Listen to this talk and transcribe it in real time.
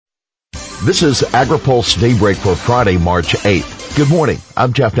This is AgriPulse Daybreak for Friday, March 8th. Good morning.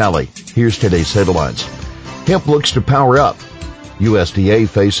 I'm Jeff Nally. Here's today's headlines. Hemp looks to power up. USDA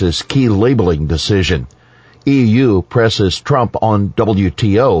faces key labeling decision. EU presses Trump on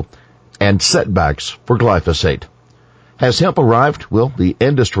WTO and setbacks for glyphosate. Has hemp arrived? Well, the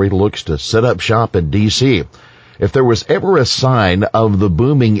industry looks to set up shop in D.C. If there was ever a sign of the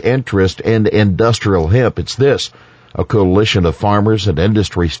booming interest in industrial hemp, it's this. A coalition of farmers and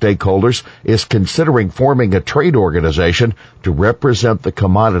industry stakeholders is considering forming a trade organization to represent the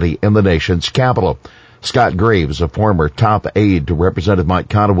commodity in the nation's capital. Scott Graves, a former top aide to Representative Mike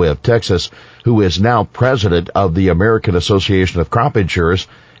Conaway of Texas, who is now president of the American Association of Crop Insurers,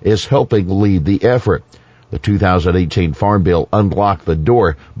 is helping lead the effort. The 2018 Farm Bill unlocked the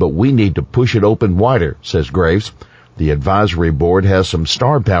door, but we need to push it open wider, says Graves. The advisory board has some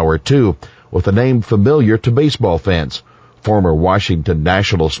star power, too, with a name familiar to baseball fans. Former Washington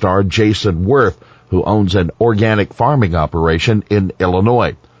National star Jason Worth, who owns an organic farming operation in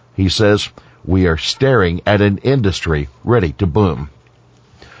Illinois. He says, "We are staring at an industry ready to boom."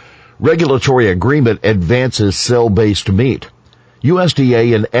 Regulatory agreement advances cell-based meat.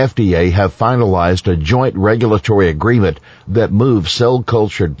 USDA and FDA have finalized a joint regulatory agreement that moves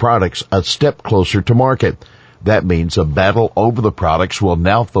cell-cultured products a step closer to market. That means a battle over the products will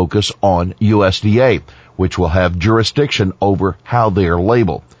now focus on USDA, which will have jurisdiction over how they are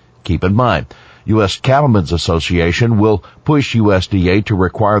labeled. Keep in mind, U.S. Cattlemen's Association will push USDA to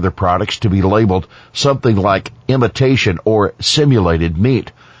require their products to be labeled something like imitation or simulated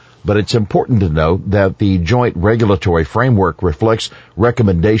meat. But it's important to note that the joint regulatory framework reflects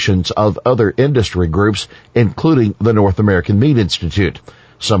recommendations of other industry groups, including the North American Meat Institute.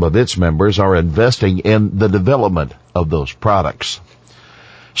 Some of its members are investing in the development of those products.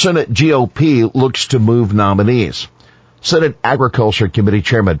 Senate GOP looks to move nominees. Senate Agriculture Committee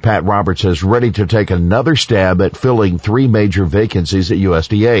Chairman Pat Roberts is ready to take another stab at filling 3 major vacancies at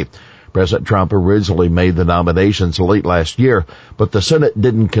USDA. President Trump originally made the nominations late last year, but the Senate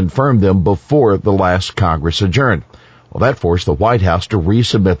didn't confirm them before the last Congress adjourned. Well, that forced the White House to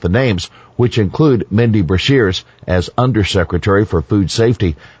resubmit the names, which include Mindy Brashears as Undersecretary for Food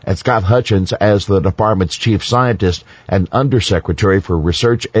Safety and Scott Hutchins as the department's Chief Scientist and Undersecretary for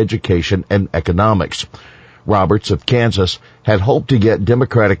Research, Education, and Economics. Roberts of Kansas had hoped to get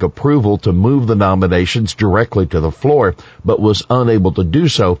Democratic approval to move the nominations directly to the floor, but was unable to do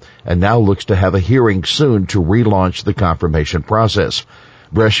so, and now looks to have a hearing soon to relaunch the confirmation process.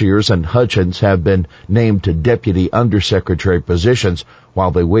 Brashears and Hutchins have been named to Deputy Undersecretary positions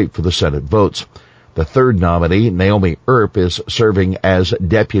while they wait for the Senate votes. The third nominee, Naomi Earp, is serving as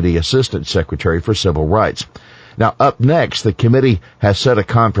Deputy Assistant Secretary for Civil Rights. Now, up next, the committee has set a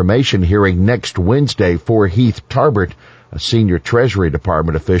confirmation hearing next Wednesday for Heath Tarbert, a senior Treasury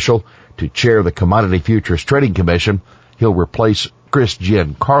Department official, to chair the Commodity Futures Trading Commission. He'll replace Chris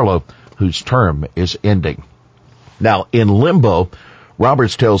Giancarlo, whose term is ending. Now, in limbo,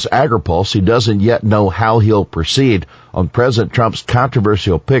 Roberts tells AgriPulse he doesn't yet know how he'll proceed on President Trump's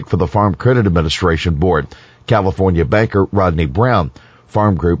controversial pick for the Farm Credit Administration Board, California banker Rodney Brown.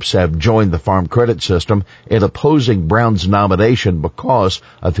 Farm groups have joined the farm credit system in opposing Brown's nomination because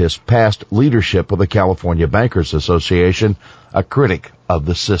of his past leadership of the California Bankers Association, a critic of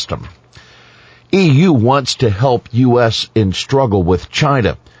the system. EU wants to help U.S. in struggle with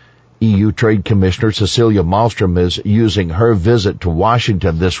China. EU Trade Commissioner Cecilia Malmstrom is using her visit to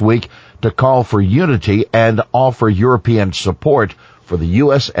Washington this week to call for unity and offer European support for the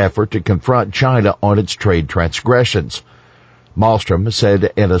U.S. effort to confront China on its trade transgressions. Malmstrom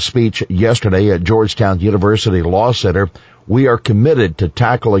said in a speech yesterday at Georgetown University Law Center, "We are committed to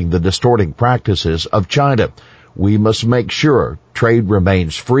tackling the distorting practices of China. We must make sure trade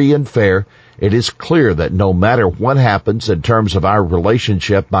remains free and fair. It is clear that no matter what happens in terms of our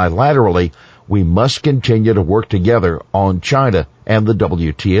relationship bilaterally, we must continue to work together on China and the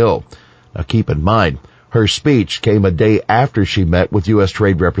WTO." Now keep in mind, her speech came a day after she met with U.S.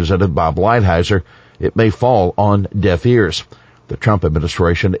 Trade Representative Bob Lighthizer. It may fall on deaf ears. The Trump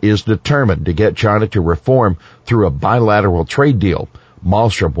administration is determined to get China to reform through a bilateral trade deal.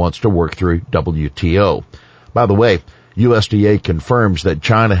 Malmstrom wants to work through WTO. By the way, USDA confirms that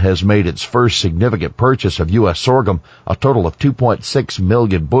China has made its first significant purchase of U.S. sorghum, a total of 2.6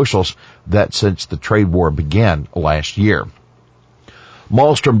 million bushels, that since the trade war began last year.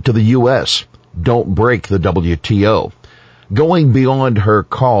 Malmstrom to the U.S. Don't break the WTO. Going beyond her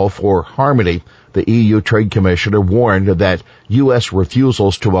call for harmony, the EU Trade Commissioner warned that U.S.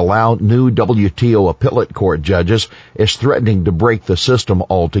 refusals to allow new WTO appellate court judges is threatening to break the system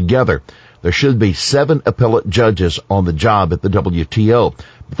altogether. There should be 7 appellate judges on the job at the WTO,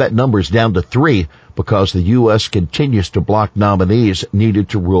 But that number's down to 3 because the U.S. continues to block nominees needed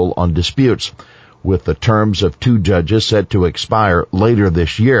to rule on disputes. With the terms of 2 judges set to expire later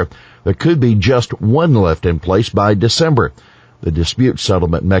this year, there could be just 1 left in place by December. The dispute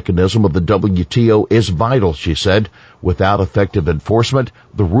settlement mechanism of the WTO is vital, she said. Without effective enforcement,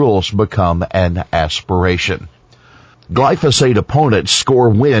 the rules become an aspiration. Glyphosate opponents score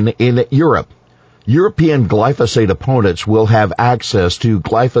win in Europe. European glyphosate opponents will have access to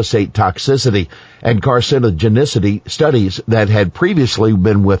glyphosate toxicity and carcinogenicity studies that had previously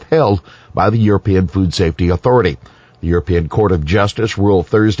been withheld by the European Food Safety Authority. The European Court of Justice ruled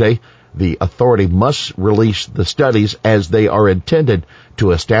Thursday the authority must release the studies as they are intended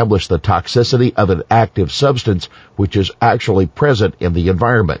to establish the toxicity of an active substance which is actually present in the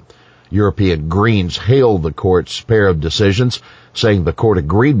environment. European Greens hailed the court's pair of decisions, saying the court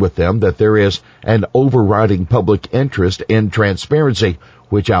agreed with them that there is an overriding public interest in transparency,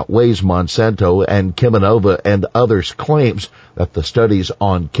 which outweighs Monsanto and Cheminova and others' claims that the studies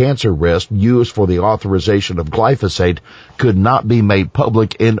on cancer risk used for the authorization of glyphosate could not be made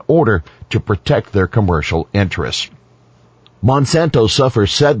public in order to protect their commercial interests. Monsanto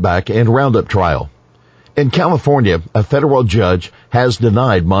suffers setback in Roundup trial. In California, a federal judge has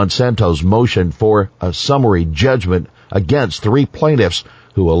denied Monsanto's motion for a summary judgment against 3 plaintiffs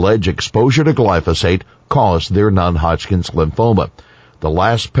who allege exposure to glyphosate caused their non-Hodgkin's lymphoma. The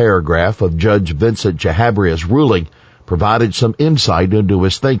last paragraph of Judge Vincent Chahabria's ruling provided some insight into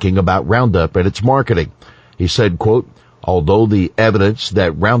his thinking about Roundup and its marketing. He said, quote, although the evidence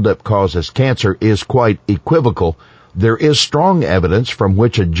that Roundup causes cancer is quite equivocal, there is strong evidence from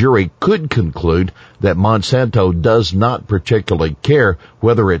which a jury could conclude that Monsanto does not particularly care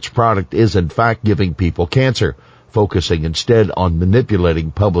whether its product is in fact giving people cancer, focusing instead on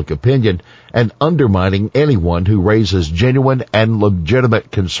manipulating public opinion and undermining anyone who raises genuine and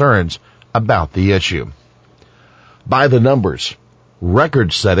legitimate concerns about the issue. By the numbers,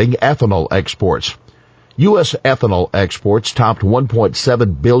 record-setting ethanol exports. U.S. ethanol exports topped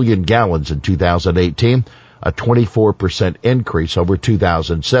 1.7 billion gallons in 2018, a 24% increase over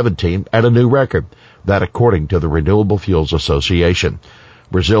 2017 at a new record. That according to the Renewable Fuels Association.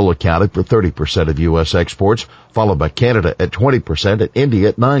 Brazil accounted for 30% of U.S. exports, followed by Canada at 20% and India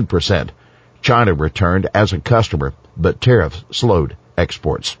at 9%. China returned as a customer, but tariffs slowed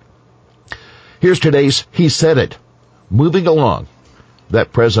exports. Here's today's He Said It. Moving along.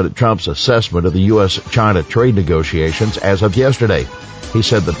 That President Trump's assessment of the U.S.-China trade negotiations as of yesterday. He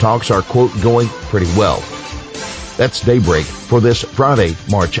said the talks are, quote, going pretty well. That's Daybreak for this Friday,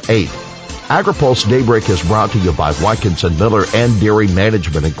 March 8th. AgriPulse Daybreak is brought to you by Watkinson Miller and Dairy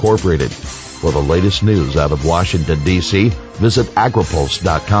Management Incorporated. For the latest news out of Washington, D.C., visit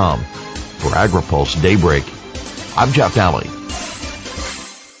agripulse.com. For AgriPulse Daybreak, I'm Jeff Daly.